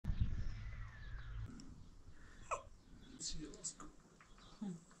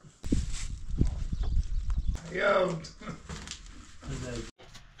Yo.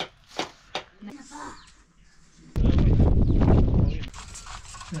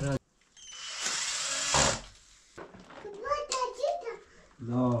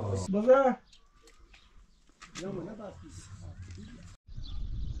 No. Baza.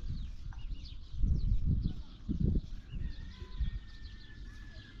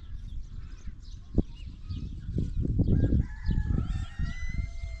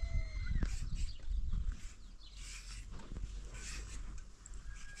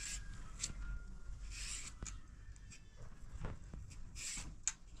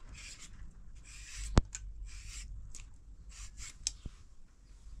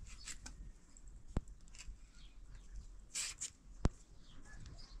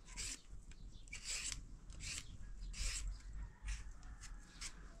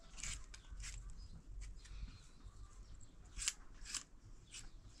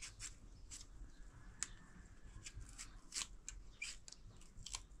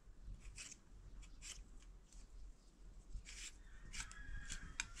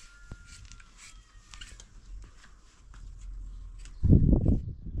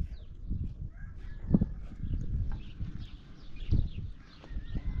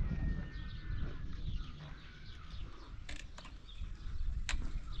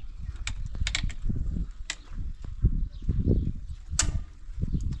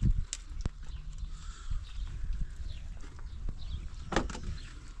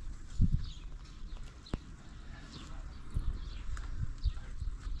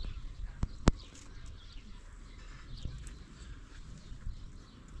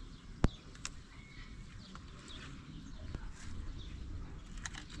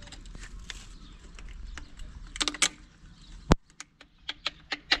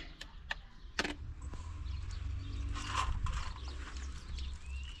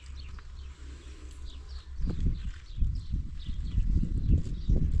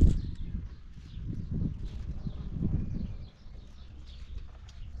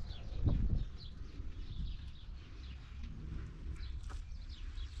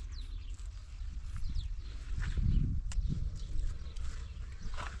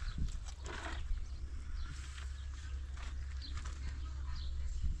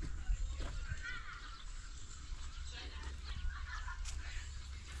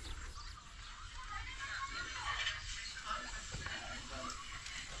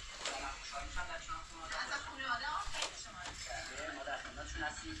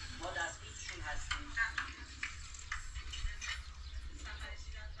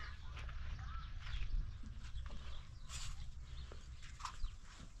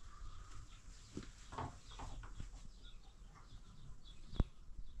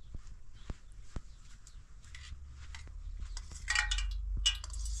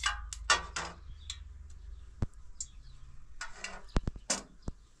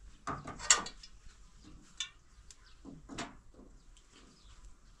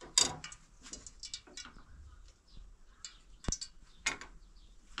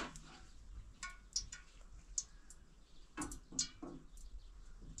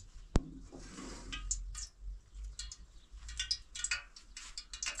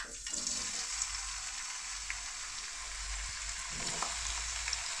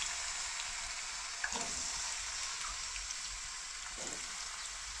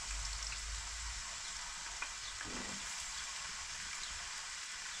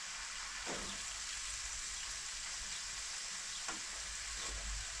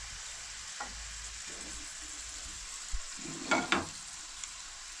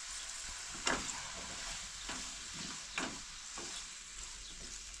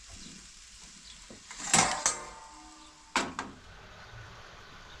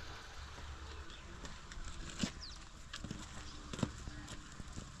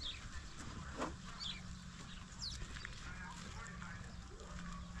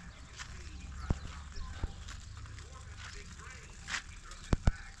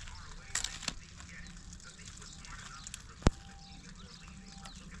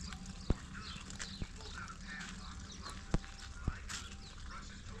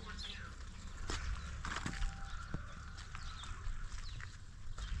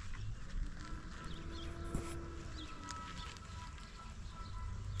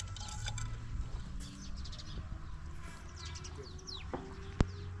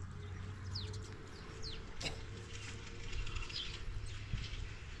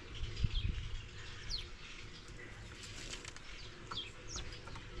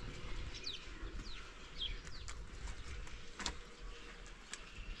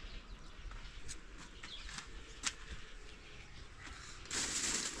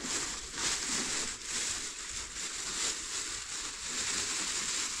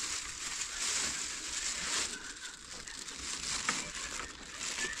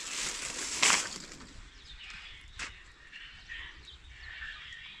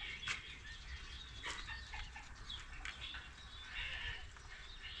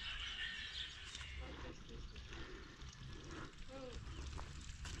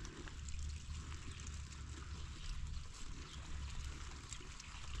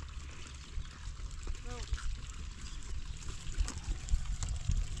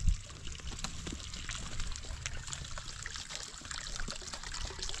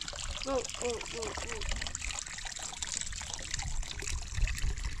 Oh, oh, oh, oh.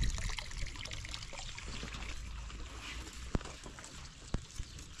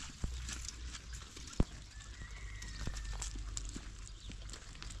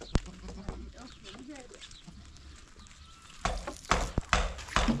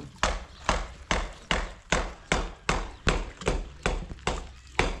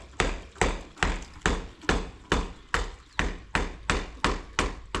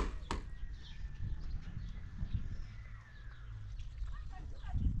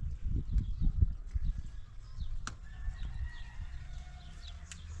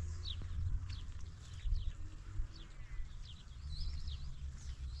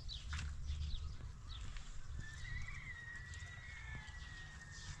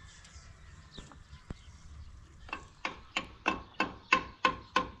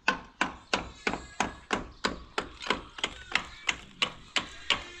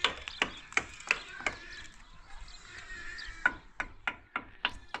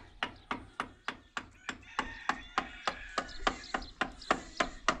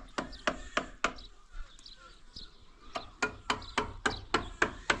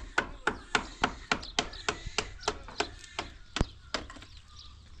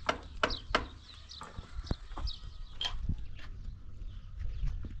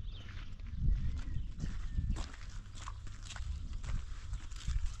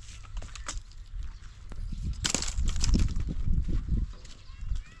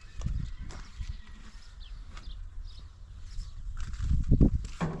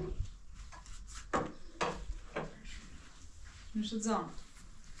 نوش جان.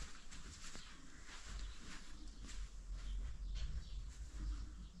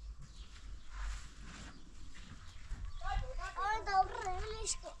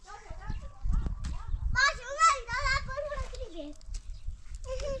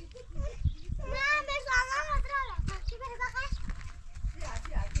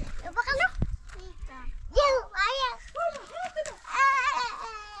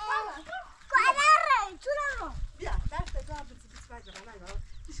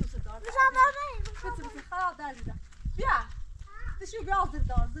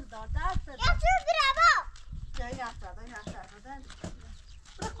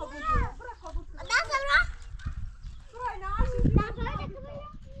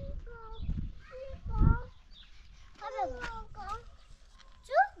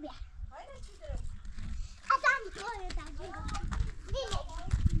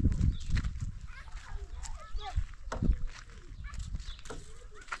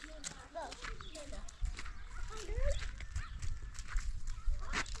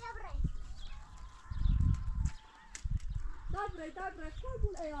 Dobre,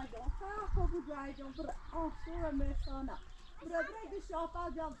 kogun ejadjon, felfogudjágyon, afsúra mesana. Bröbre is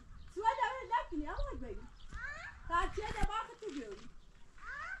apágyam. Sueda ő neki, nem vagy meg? Tehát jede bakı tügül.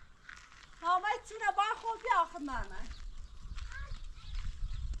 Ha majd szüne bakol biakad mama.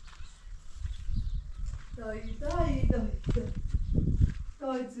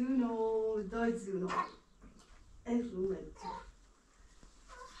 Dai zuno. Even met.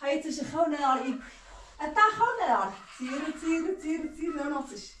 Hij is gewoon naar ik. Het daar gewoon naar. Zie dan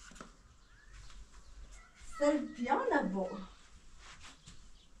nog eens. Serbiana bo.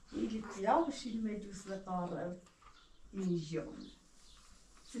 Ik het jou misschien mee dus met haar in jong.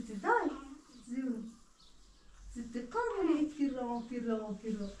 Zit het daar? Zuno. Zit de kamer niet kilo.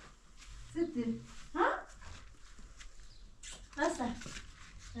 Zit het? Ha? هسه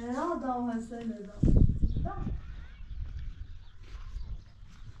هذا وهسه هذا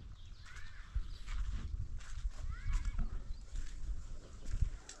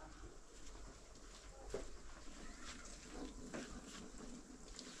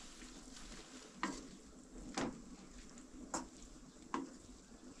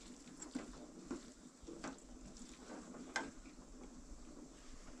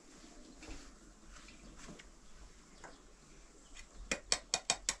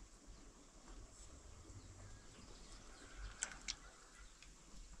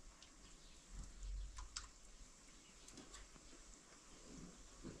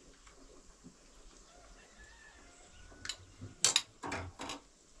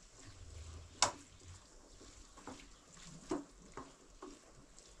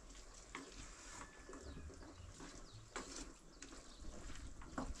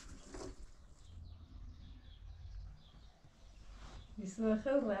اسمه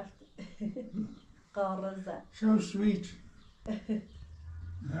خير رفت قارزة So sweet.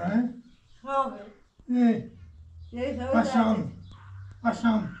 Huh? خابر Hey, يا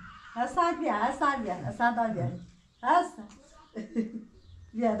Hassan. هسا بيا هسا دال بيا هسا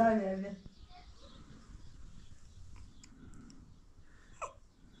بیا دا بیا بیا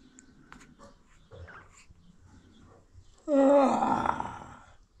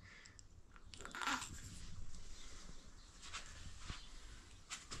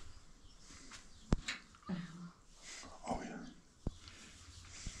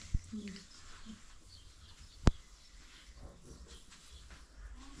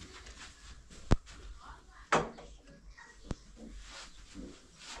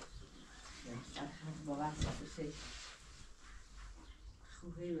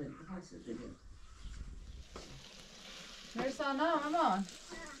مرسانا مامان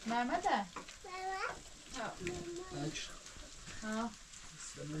محمده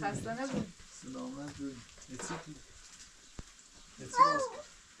خسته نبود سلامت بود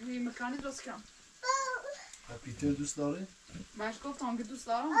این مکانی درست کنم پیتر دوست داره؟ منش گفتم که دوست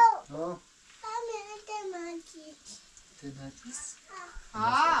دارم ها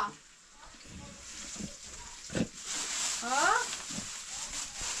ها ها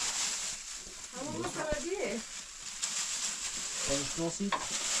همون متوجیه خودش کنسی؟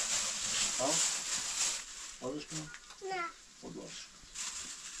 ها؟ خودش کن؟ نه خود باش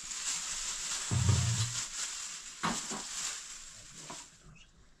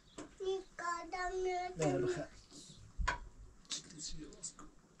نه بخیر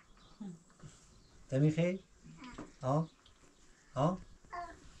دمی خیر؟ ها؟ ها؟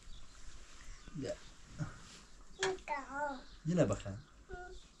 بیا یه بخیر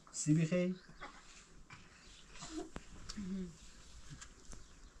سی بخیر؟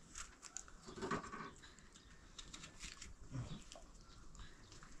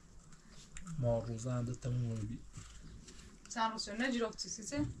 ما روزه هم تموم بی چند روز شد نجرفتی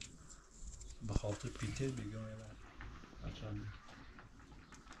سیسه به خاطر پیتر بگم بچه‌م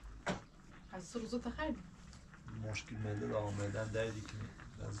از 3 روزه تخیل مشکل معده دارم معده‌ام دردی که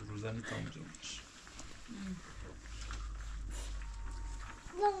از روزه نمیتونم جمعش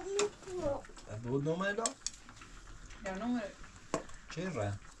بود نومایلا؟ یا نمره چه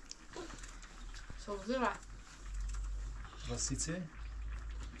راه؟ سوزی را رسیته؟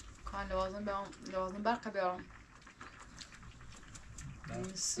 کان لوازم برقه بیارم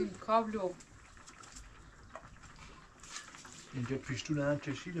سیم کابلو اینجا پیشتون هم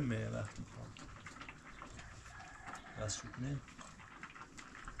کشیده میه وقت میخوام بس شد نه؟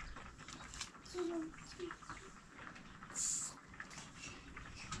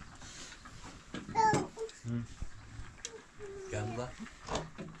 گنده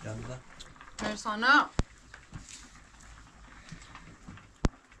مرسانا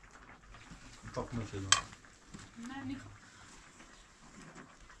tak میشه نه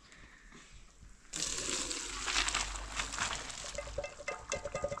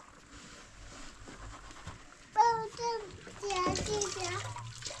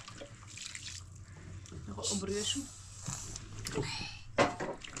میخوام بريشو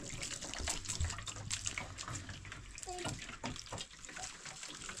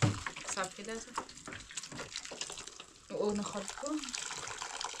صعب كده ونخلطكم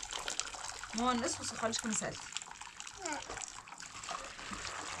ما الناس بس خالصكم سالتي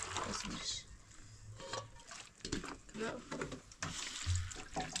بس ماشي لا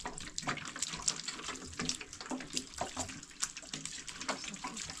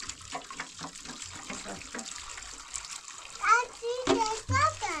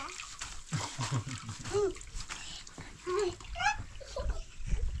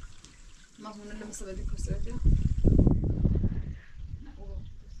ما هو اللي مسوي دي كوساتي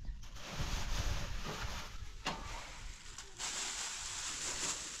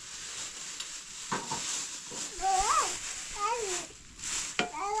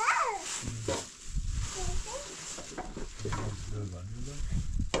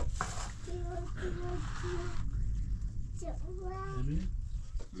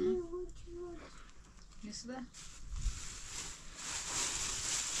Несюда.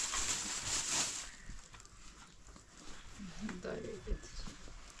 Да, ребят.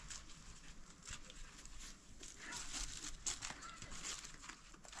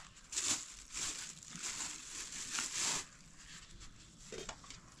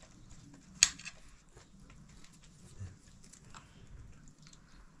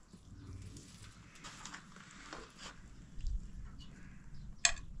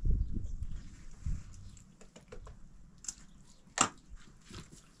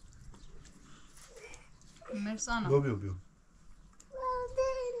 Мерсана. Бил.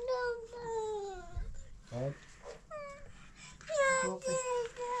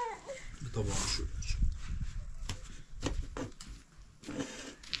 طبعا شو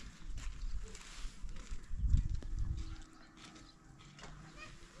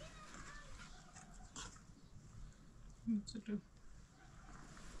Co tu?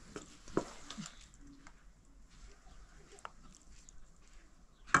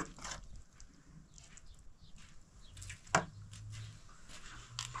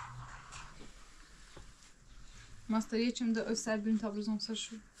 Master yiyeceğim de özel bir tablozum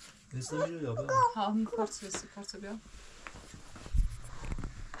saçı. Ne sanıyor ya ben? Ha, parça bir.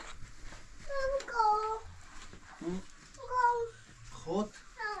 خود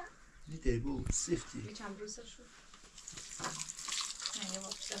نیده بو سفتی Geçen bir saçı. Ne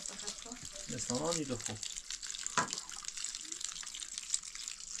yavaş biraz daha. مثلا نیده خوب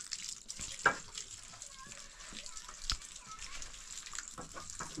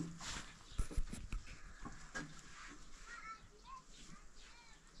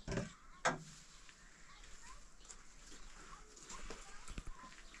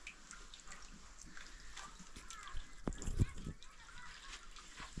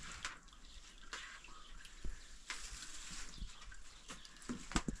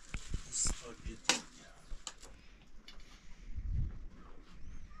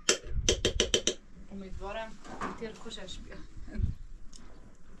امیدوارم تیر خوشش بیاد.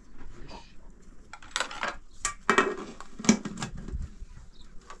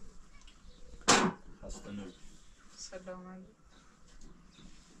 خسته نو سلام علیکم.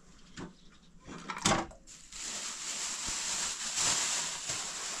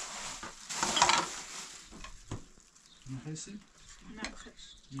 میخوایسی؟ نه بخیرش.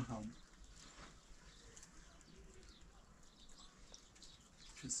 میخوام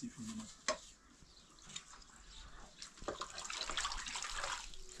کسی فیلم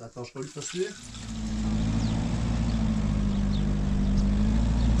تاتاش قولی تصویر؟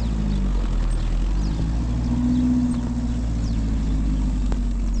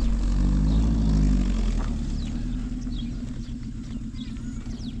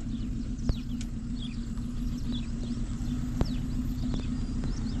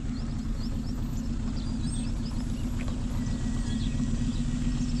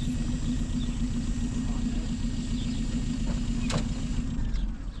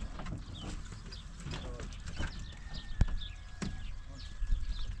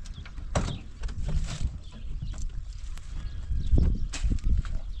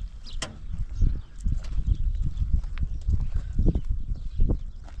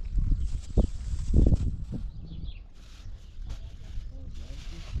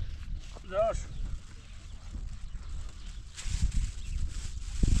 داش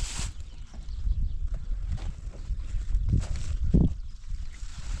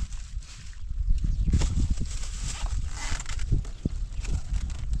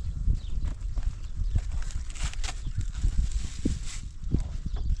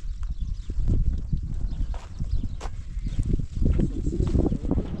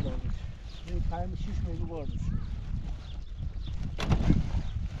این تایم 6 میلیون باردش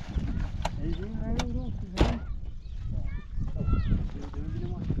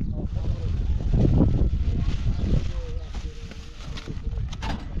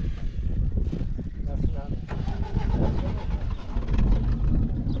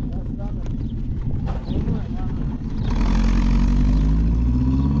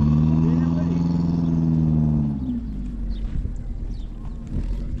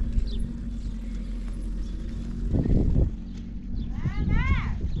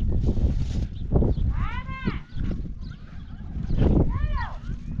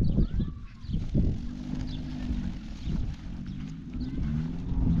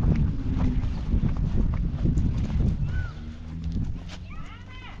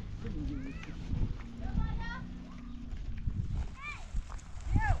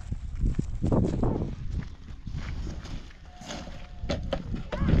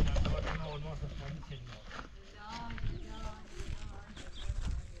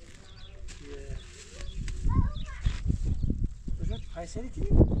Kayseri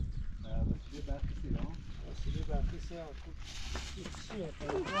değil mi? Vasilie برقی سیران Vasilie belki şey artık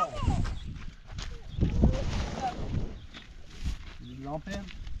لامپن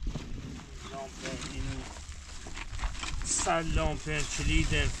Lampen, sallampen,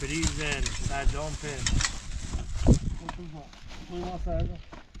 kliden, frizen, sallampen. Buyurun sardı.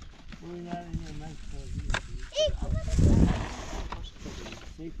 Buyurun yine ben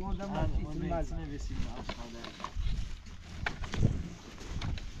Sekiz da mı?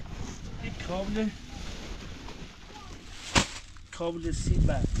 کابل سیم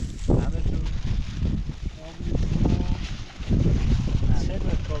بر همه تو کابل سیم سه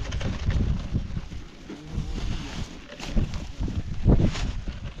بر کابل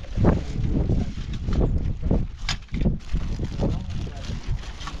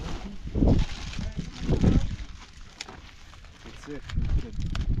یه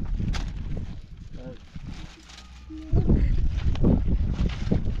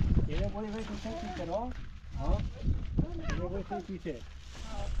بایی باید کشن پیشه را؟ ها؟ یه باید کشن پیشه یه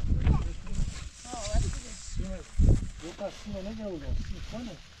تا سیمه نگه بودم سیم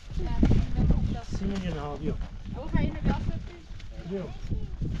کنه سیمه نگه ها بیو بیو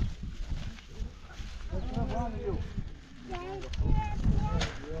بیو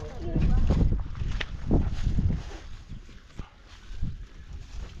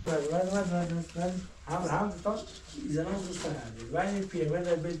هم تا زنان دوست نداری ولی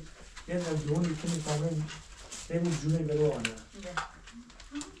پیرمرد به یه نجومی که میتونم نمی جونه برو آنه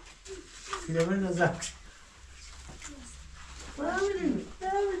پیرمرد نزد برامونیم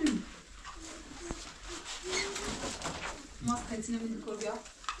ما قیتی نمیدی کل بیا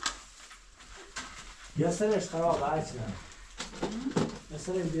یه سرش خراب هرچی نه یه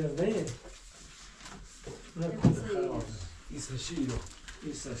سرش بیرده نه کل خراب ایسشی رو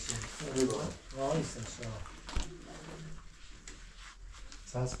ایستشه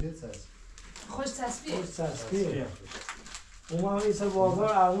چسبیه خوش تصویه خوش چسبیه اون هم ایسا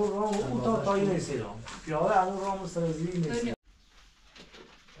بازار ارون رام اون تا تایی نیستیدم پیاده ارون رام سرزی نیستیدم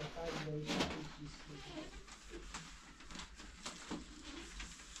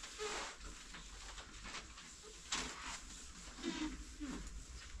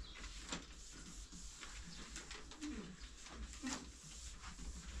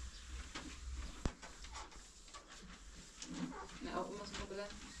نه اون مصبح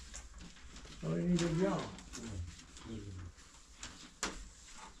بله این رو بیا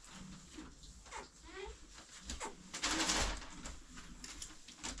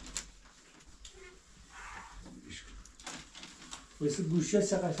ویسه گوشه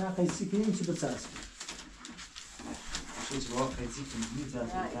چه قشنگ قیسی کنیم چی بچسب هیچ واقع قیتی که میتونم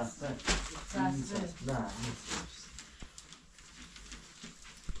تخته نه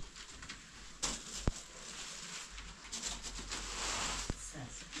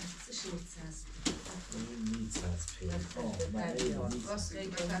نیست راست خیلی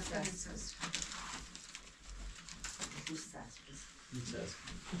بطرف نیست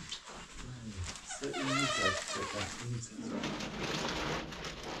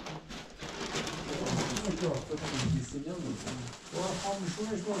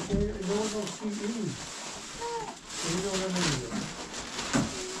خاموشونش باشه لون سی این رو نمیدونم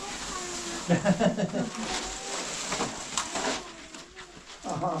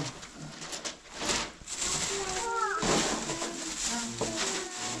آها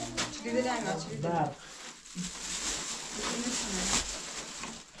چی دیده نمیاد چی دیده برق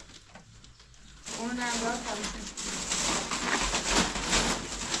اونو نمیاد خاموشش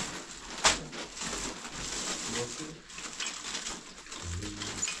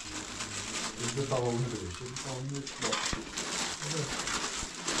Bir de tavamı böyle şey. Tavamı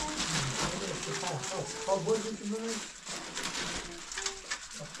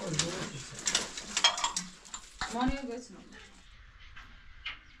مانیو بتونم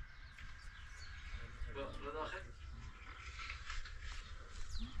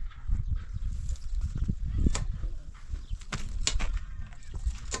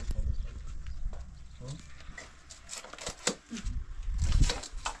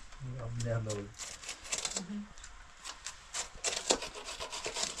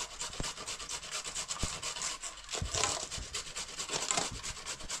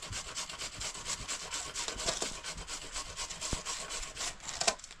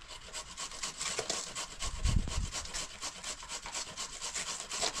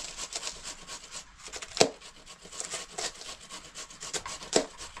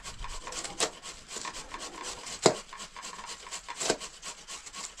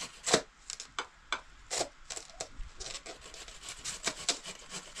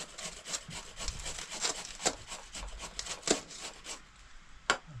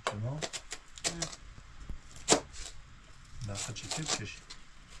دسته چطور چشی؟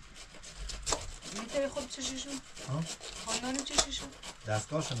 میتونی خود چشیشون؟ خواندانو چشیشون؟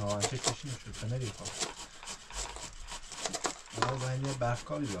 دستگاهشون آن چه چشی نشد تو نری خواه باید یه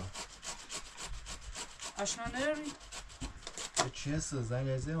برفکاری بیا آشنا نداری؟ چیه سزن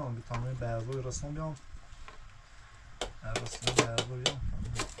لیزه هم به تامه برزوی رسون بیام رسون برزوی بیام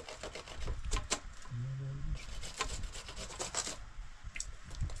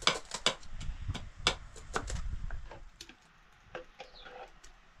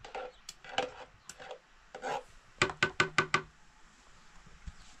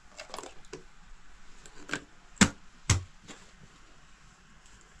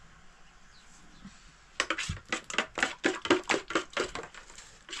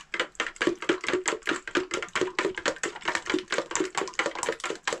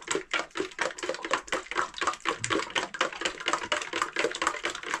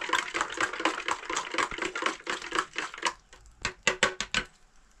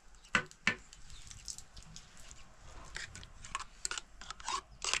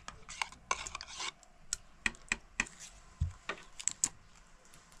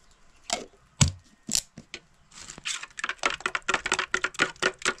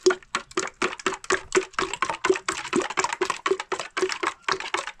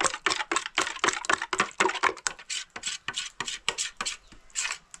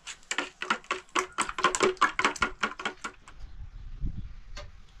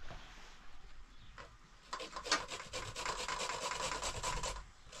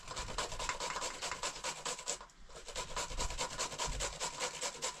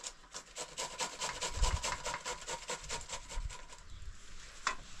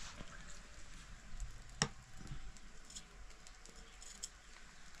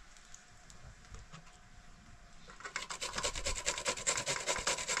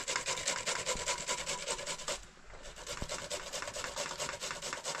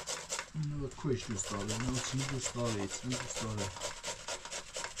اینو کوش دوست داره، اینو چی دوست داره، چی دوست داره.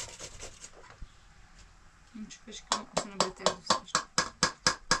 این چه فش کنم اصلا بهتر دوست داشتم.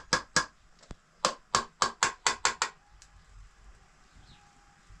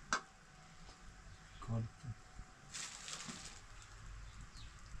 کار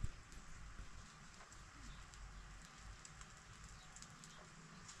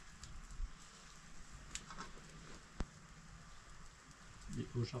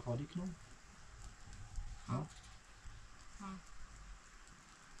روشا خالی کنم؟ ها؟ ها.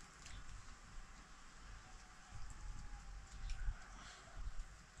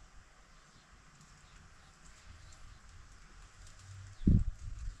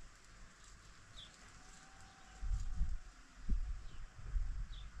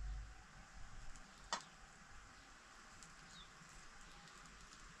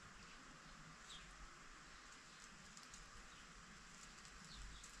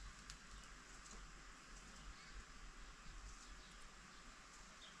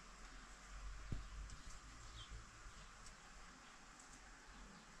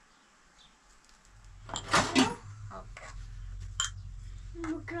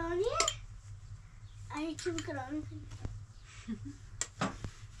 مكرونة؟ أنا شو مكرونة؟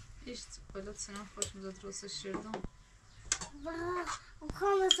 ایش بلد سنم خوش مزد روسش شردم.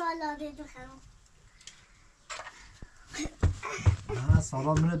 وخام سالادة بخام.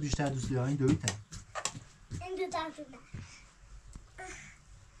 سالاد منو بیشتر دوست دارم این دویته. این دو تاتونه.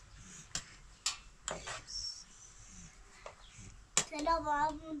 سلا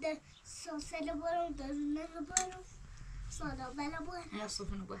برام ده سلا برام درونه برام سالا بلا برام.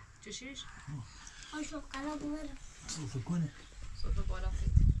 مصطفى نبه چشیش؟ آشوب کلا برام. صوفه کنه. صوفه بالا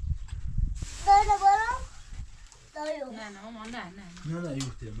فید. داره برام. دایو. نه نه ماما نه نه. نه نه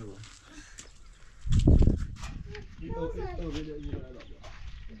یوخته میبا.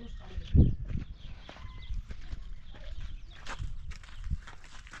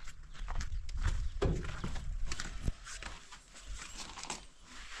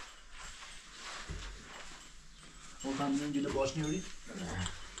 Volkan önce de başlıyor.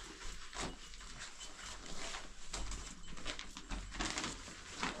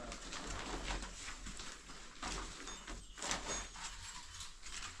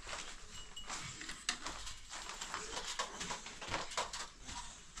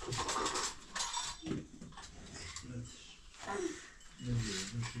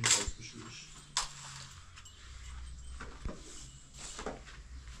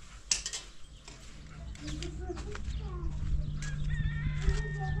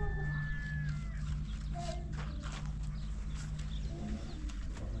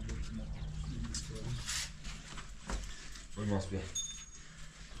 It must be.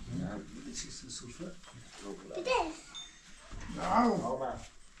 This is the sulfur. It is. No.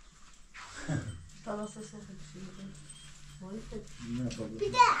 Tarafta sıfır bir şey yok. Boyut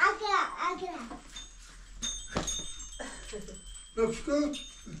Bir de agra. Looks good.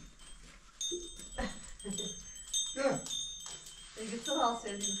 Yeah. Götür al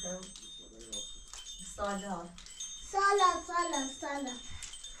sevdiğim kanım. Sade al. Salad.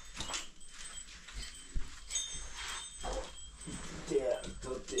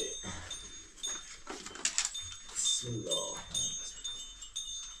 Tutti. Bismillah.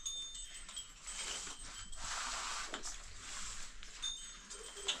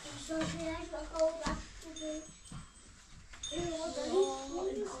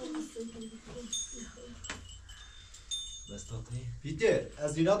 بس تاتی. پیتر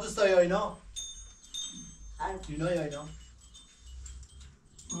از اینا دوست داری یا اینا؟ اینا یا اینا؟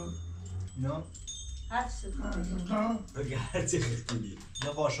 اینا؟ Her şey. بگه هرچی خیلی. یه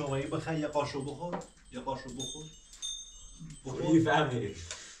قاشقایی بخر یه قاشق بخور یه قاشق بخور این فهمی.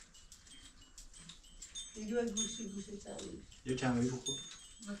 Video guşu çalıyor. یه کمری بخور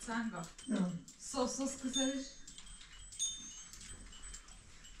Lütfen sos kızarış.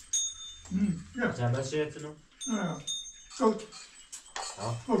 چند چه اتنو؟ Good.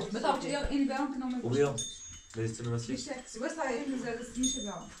 Bedankt je in welke nummer? خوبیه. لیستن Bir واسه. şey. Sivas ayın üzerinde sinişe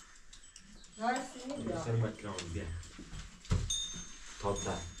bağlı. Neresini ya? لیستن مکران بیا.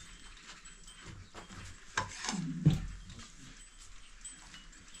 تابتا.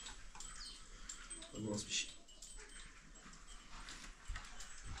 Olmaz bir şey.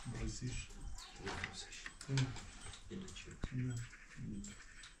 برسیش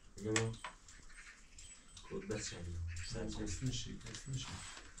Tamam. Kod basacağım. Sen اسمشی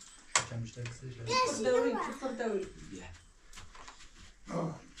کم بیشتر کسیش Sıfır devri. ya.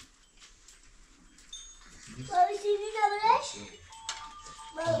 Babasının ameleş.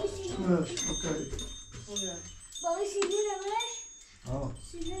 Babasının Yes, okay. Oluyor. ameleş. آه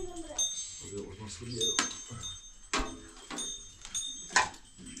Sinin ameleş. مسئولیه رو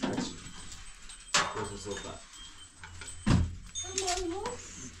بسه صحبت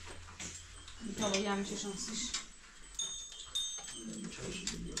طبعا همیشه شانسیش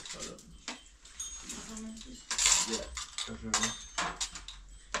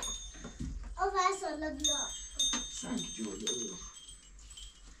آقا سالا بیا سنگ جوری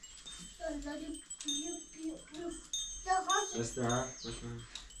سالا بیا بسته ها؟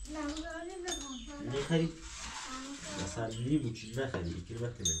 میخرید؟ مثلا نیمو چیز نخرید یکی رو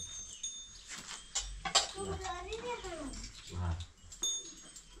بکنه ها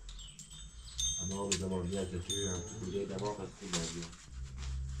اما به زمان بیاد که توی هم بوده دماغ از خوب نبید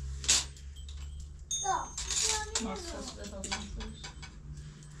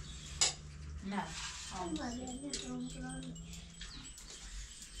نه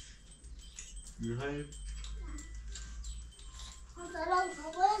میخرید؟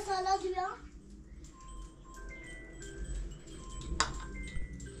 سالا بیا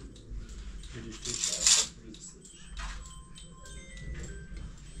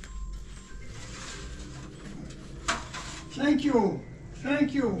Thank you.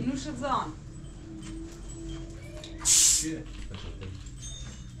 Thank you. نوش جان چیه؟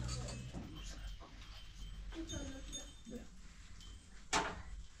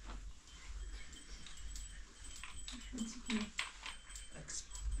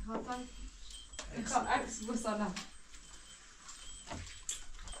 میخوام عکس بسالم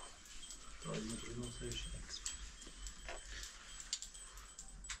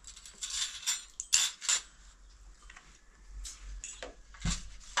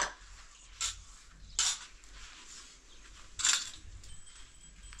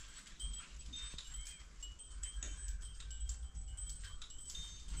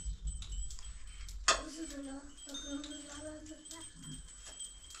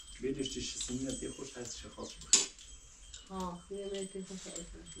Видишь, ты сейчас нет, я хочу, что я хочу.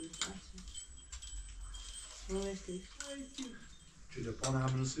 Чудо, пана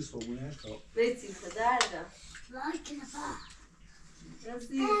همروزی صبحونه شو. بیتی پدرم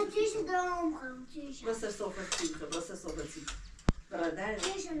چیش دارم کنم چیش بسر صحبتی بسر صحبتی برادر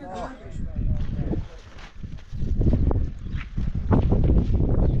چیش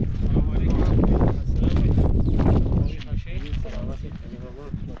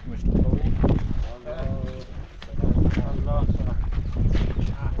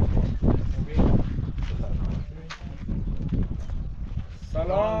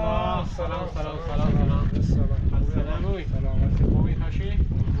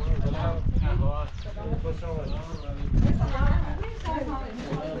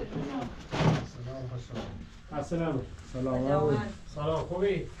سلام سلام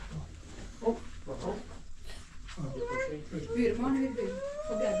خوبی؟ بیرمان بیر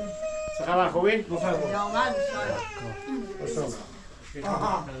خب بیادم چه خبر خوبی؟ بفرمایید. یامن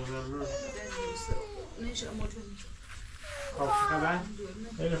آها. نشه موجود خب چه خبر؟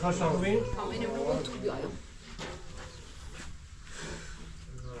 خیلی خوش خوبی؟ تامین رو تو بیایم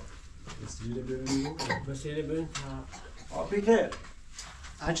وسیله ببین. پیتر.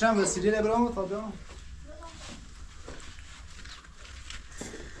 اکرم وسیله برام تا بیام.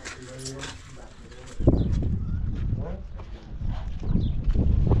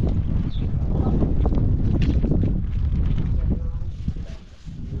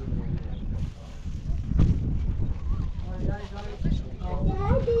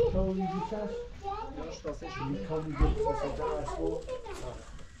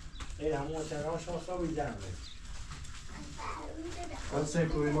 من سعی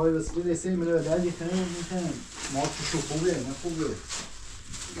کنم ما وسیله سعی می‌کنم دادی خیلی می‌کنم ما تو خوبه نه خوبه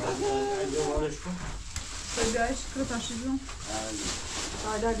سجایش کرد تاشیدم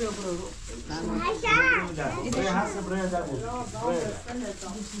آدر بیا برو رو برای حسب برای در بود.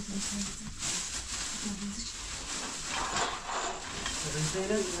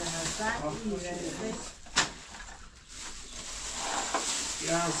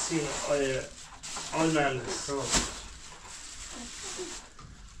 یا سی آلمان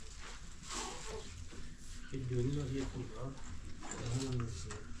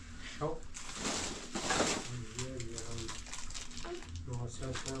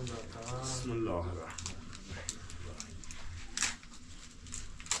بسم الله الرحمن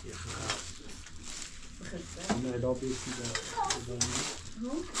نه لا بیسیده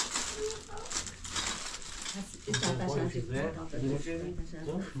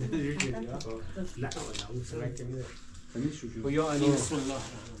بسم الله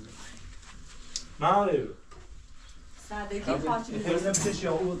الرحمن سادگی خاطر خیلی بچه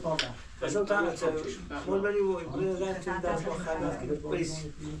یا او طاقه. مثلا تعرف مول بری و برای تیم داشت با خلاص که بریس.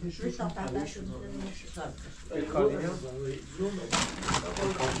 شو تا شو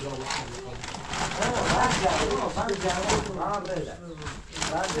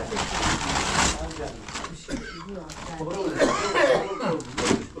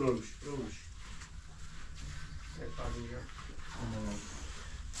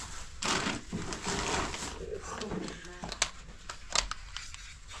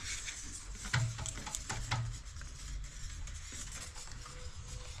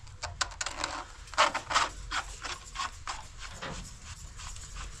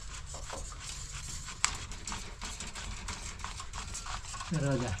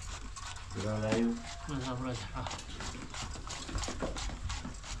برادر. برادریو. من هم برادر.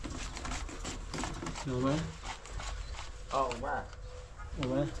 اومد؟ اومد.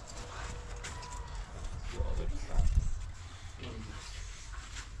 اومد؟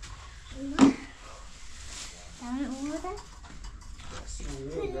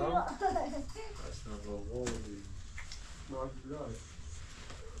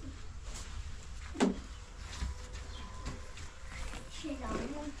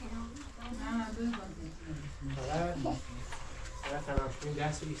 این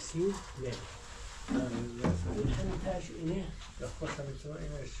دست ایستی نه همین تاش اینه یا خواستم تو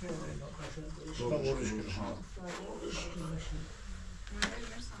اینه چه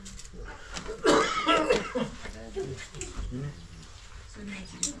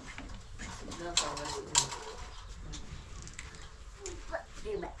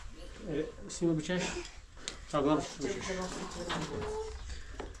سیمه بچش تاگارش بچش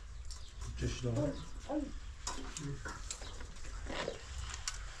چش داره.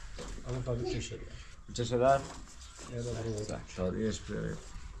 اما فقط چش داره چه شده؟ یا داره شادیش بیاره.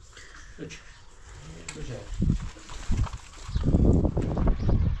 بچش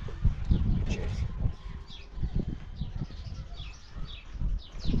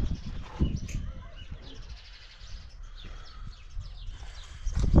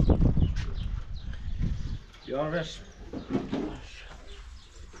یارش.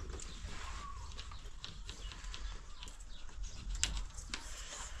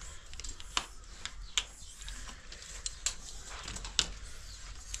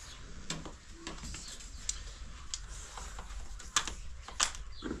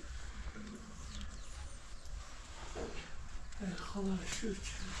 خدا شکر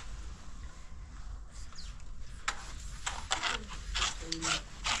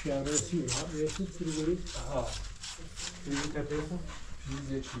شهر سی ها یه چیز سری ها چیزی تپه کن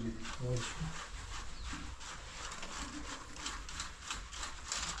چیزی چیزی.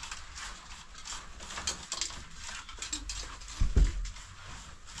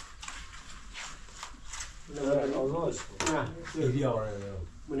 نه آزاش نه ایدیا.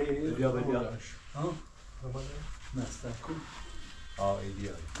 من ایدیا بیا. ها نستکو.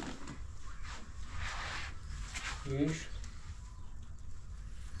 ایدیا. ایش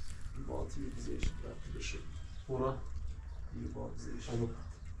باطی بیزش رفت بشه. برا یه بازش.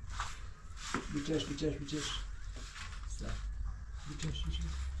 بچش بیچش.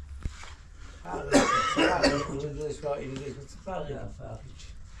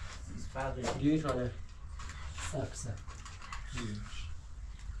 گیش آره سک.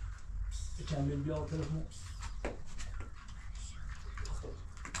 بچم بیا تلفن.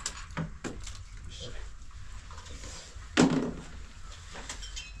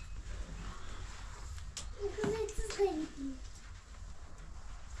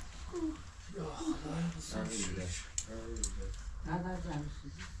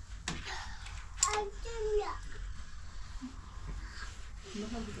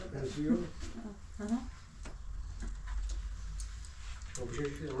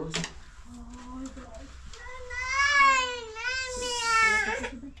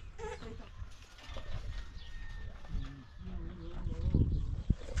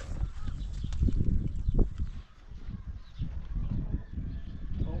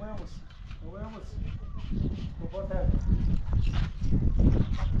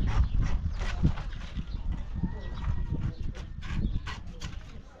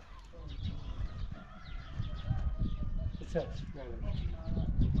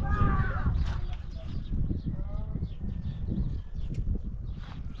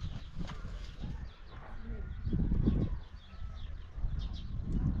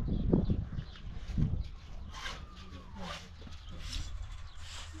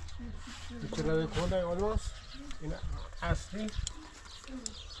 چرا کنه آلماس این اصلی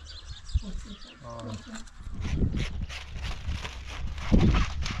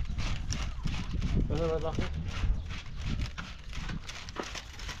بذار داخل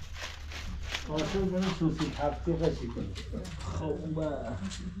عاشق کنم توصیل هفته قشی کنم. خوبه.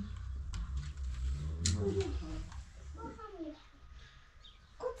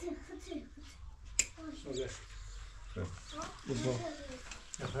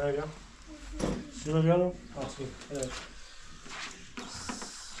 Efendim? Sınırlayalım. Aslı. Evet.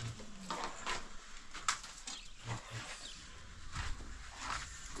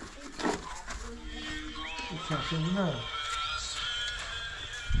 Şimdi ne?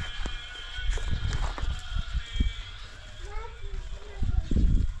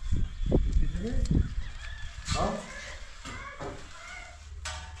 Ha?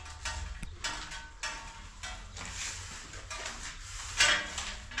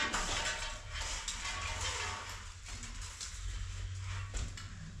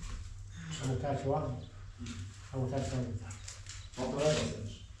 Sabotage var mı? Sabotage var mı? Fotoğraf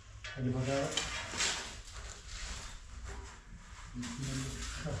basılmış. Hadi fotoğraf.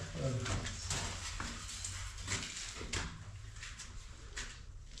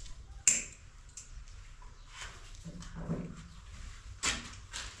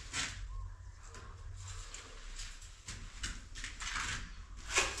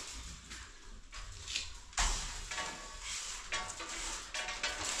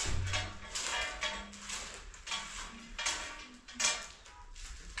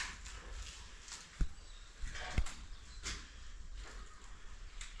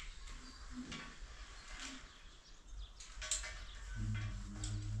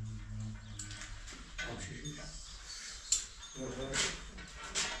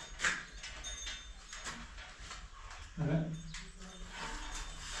 Evet.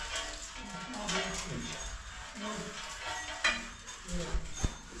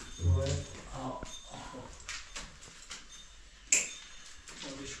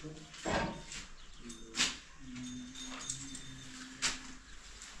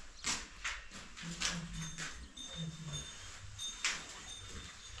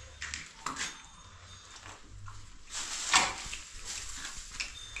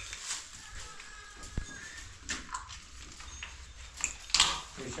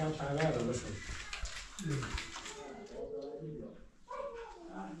 Geçen tane araba şu.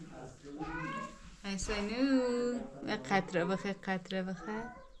 حسنو قطره بخیر قطره بخیر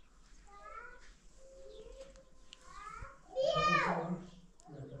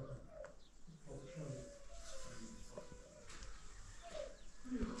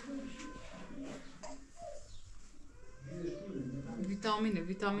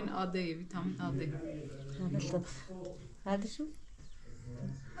ویتامین آده ویتامین آده هذا شو؟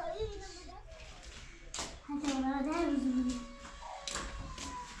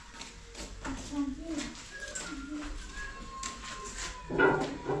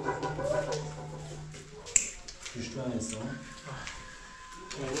 Düştü aynısı ha.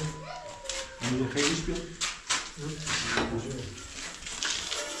 Onu خیلیش بیاد.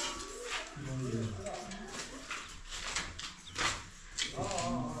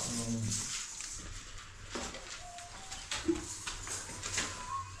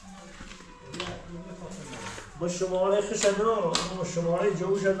 با شماره خشنو با شماره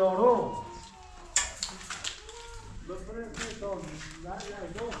جوش دارو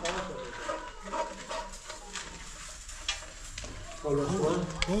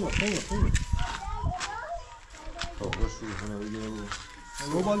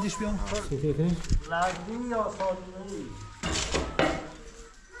رو بالدیش بیام لردی یا سالونی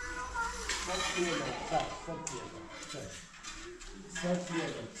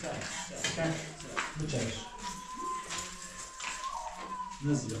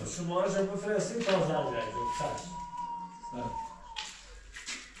شماره شما بفرستید تا زن جایید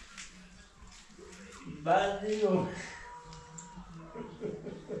بندی و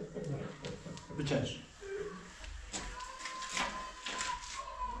بچش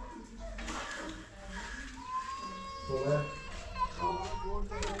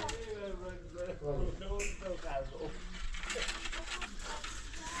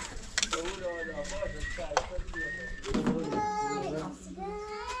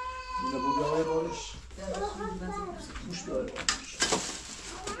Yine bu bir araya bağlamış. Kuş bir araya bağlamış.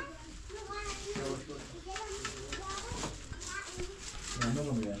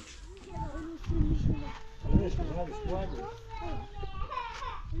 Anladın mı ya?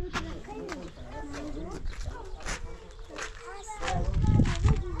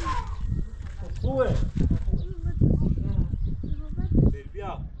 خوبه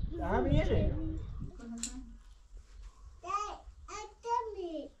بیا همین یه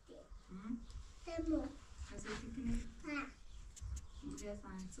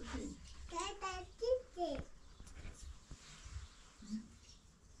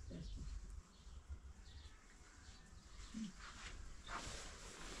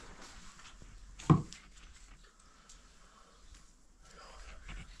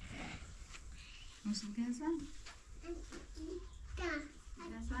اسمك يا حسن؟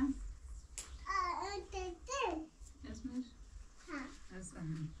 حسن؟ اسمك؟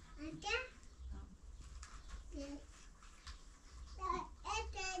 حسن كتير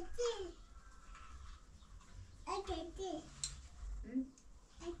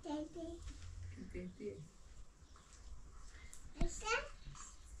حسن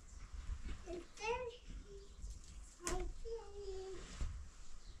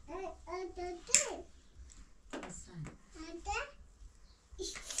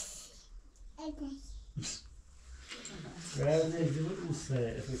Ben de izin usta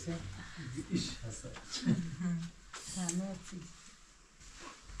efendim. İş hasta.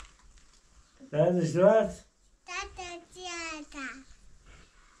 Ben de iştivat.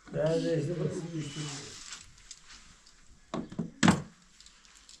 Ben de iştivat.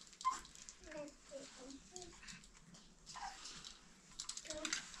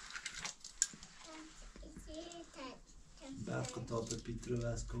 برق تا به پیترو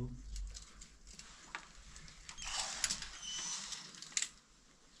بس کن.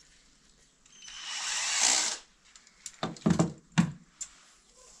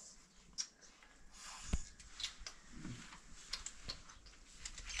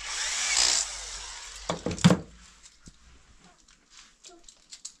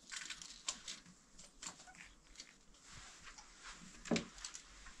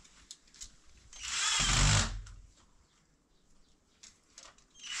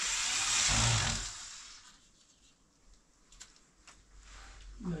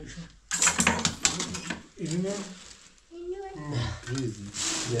 Evine ریزی.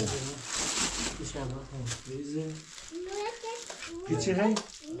 یه. Teyze. Geçirey.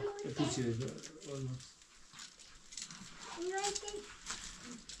 Geçirey. Olmaz.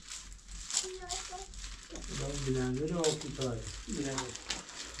 Ben bilenleri okutayım. Bilenleri.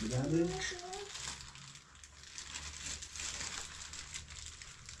 Bilenleri.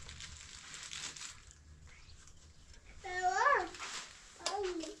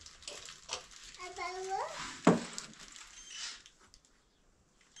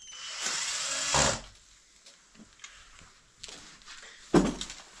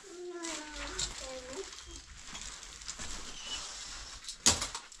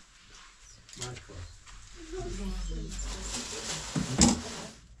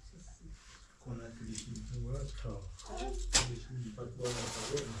 Konak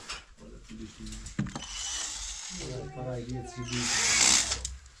ilişkin. Para getirdi.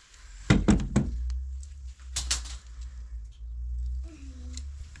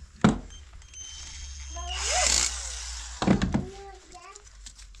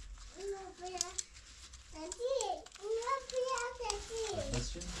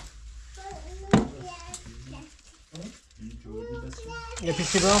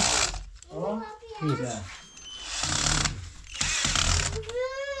 Yapıştır o. Güzel.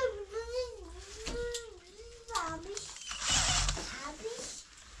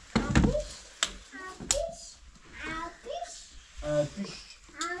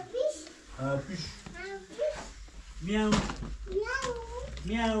 Öpüş. Miau.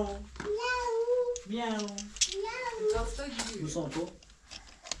 Miau. Miau. Kafta gidiyor. Où sont toi?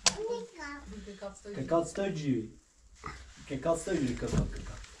 Bir de kafta gidiyor. Какал стойджи. Какал стойджи, какал.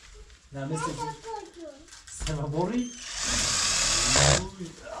 На месте. Сама бори.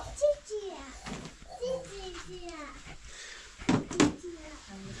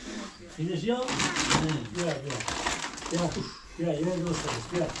 Finish ya? Gel gel. Gel kuş. Gel yine dostlarız.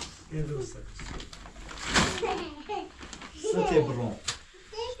 Gel. Gel dostlarız. C'était bon.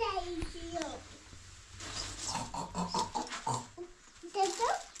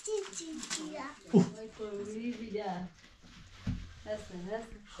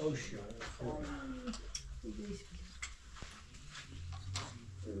 Hoş ya.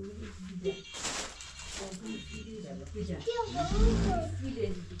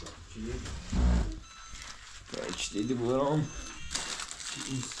 İçteydi buram.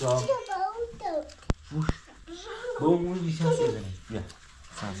 İnsan. Bu bir şey söylemek. Ya.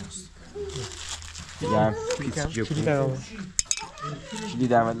 Sağ olsun. Ya pis yok. Şimdi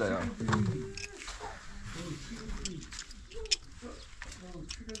devam edelim.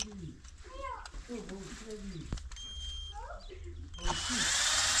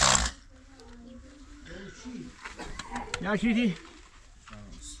 Ya Şidi.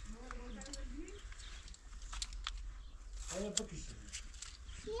 Hayır bak işte.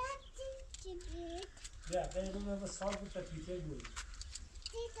 Ya ben bunları sağ bu tapite bu.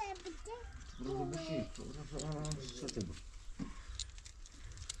 Burada bir şey. C'était bon.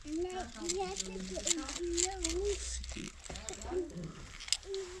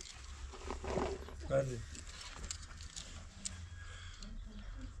 بله.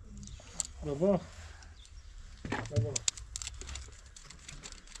 بابا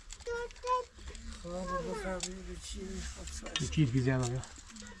چی بیزنم یا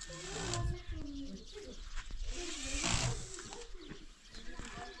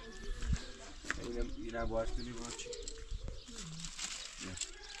اینم باید کنی با چی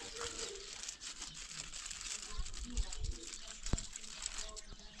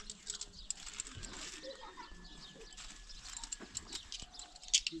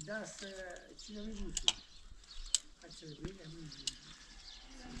دست چی نمی‌بوسی بچه بگم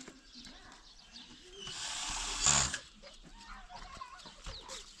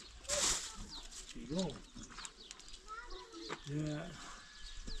چیگو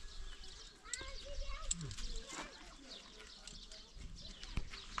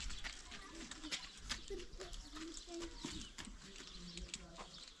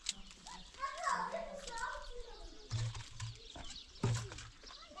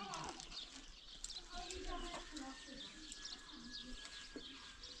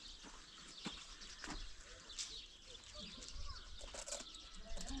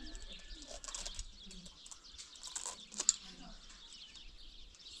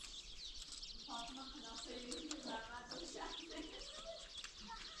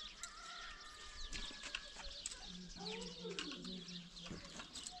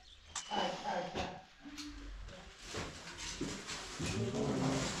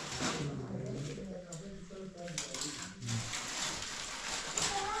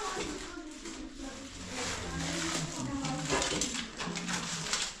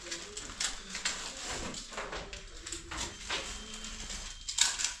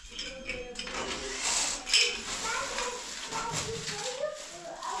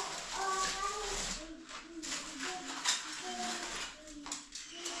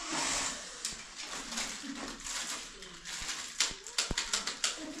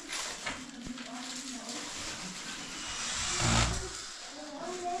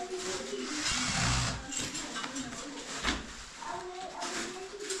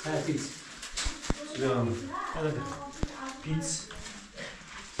Pizza. Pizza.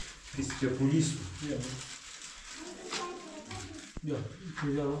 Pizza police. یا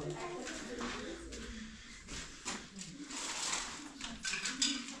بیزنم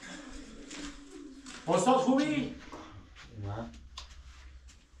استاد خوبی؟ نه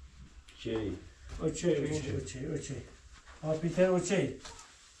چی؟ اوچی. پیتر اوچی.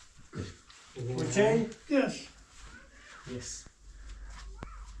 اوچی؟ Yes. Yes.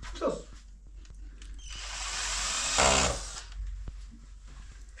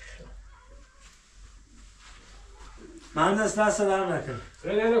 من دست در نکن.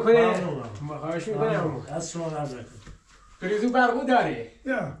 نکنه خواهش میکنم دست شما در نکن. پریزو برقو داری؟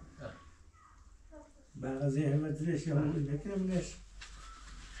 نه. بعضی همت ریش یا موی بکنم نیش.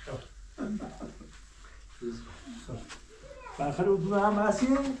 بخیر او دو هم هستی؟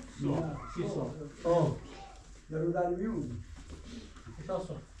 نه. 3 سال. درو در میون. 3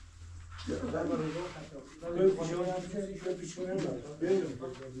 سال.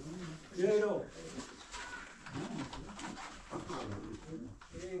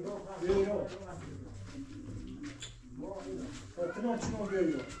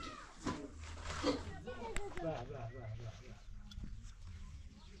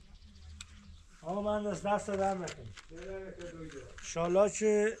 آقا من دست در نکن. انشالله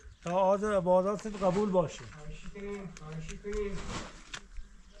که تا عباداتت قبول باشه. خواهشی کنیم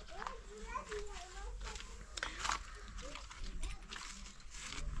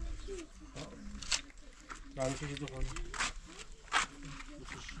Ben çeşitli konu.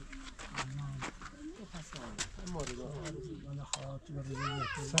 Bana hayatı verecek.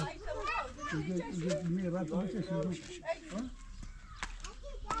 Sen bir rahat olursa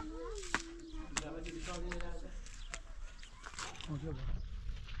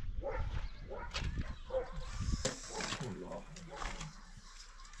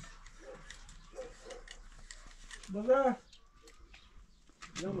Baba.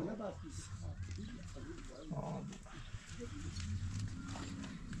 Ya bu ne bastı?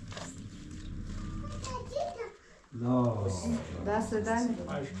 دست دن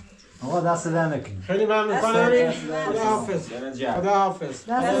آقا دست در نکنی. خیلی ممنون خدا حافظ. خدا حافظ. دست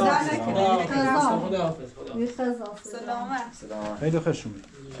دن نکنی. خدا حافظ. سلامت. خیلی خوش اومدید.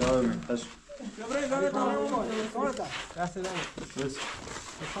 خوش. دست دن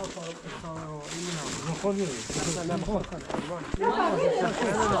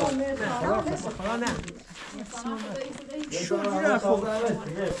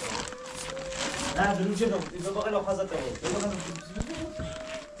نه دروغ چه دم؟ اینجا باقی لحظات دارم.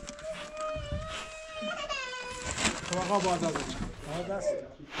 آقا باز از دست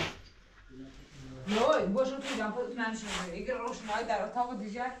نه باشو تو جنب من شده اگر روش مای در اتاق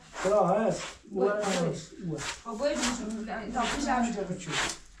دیگر چرا هست؟ خب باید میشون تا پیش همینجا بچون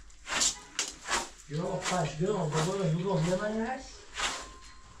یا پاش بیام بابا نگاه نمی‌کنی هست؟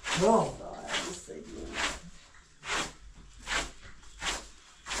 نه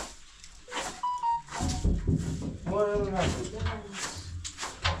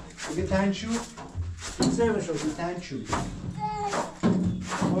دیگه تنگ شد؟ سه شد تنگ شد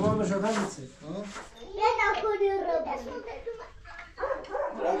بابا بشد همیشه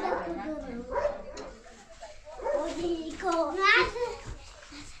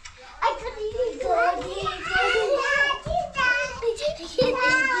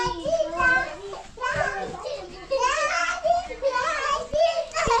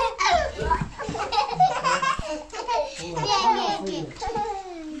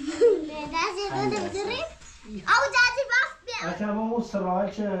اکرم اون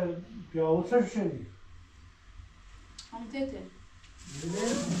سراحه که پیاوتش شدی هم تیته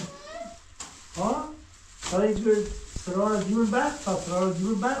ها؟ طيب سراحه جيب البرق سراحه جيب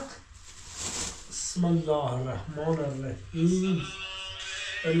البرق بسم الله الرحمن الرحيم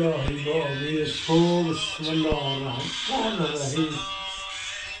الهی باقی تو بسم الله الرحمن الرحیم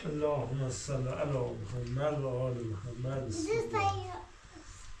اللهم صل علی محمد و آل محمد بسم الله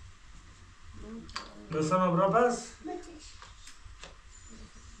بسم ابرا بس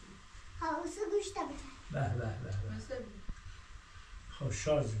حواسه گوشت به خب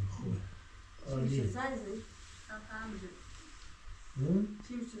شازیم خوبه عالیه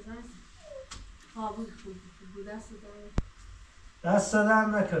دست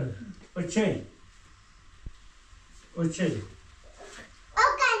دادن نکنه اوکی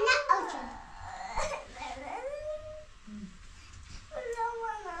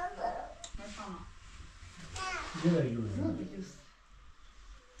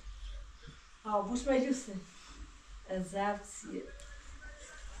بوش مجوسه الزابسية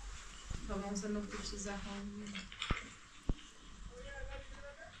طبعا مثلا نكتب شي زحمة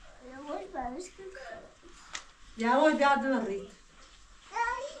يا هو قاعد نوريك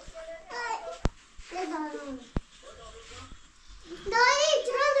دایی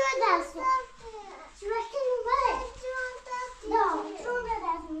چرا دو دست چرا که نوبره چرا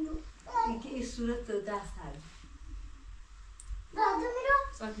دست میرو يكي ايه صورة داس هاي دادو میرو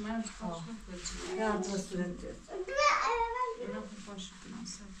صارت معنا تخش نخرج يا عم صورة داس انا نخش في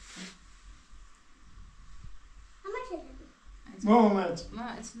همه چه محمد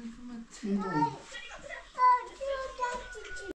ما اسمي كمان میدونی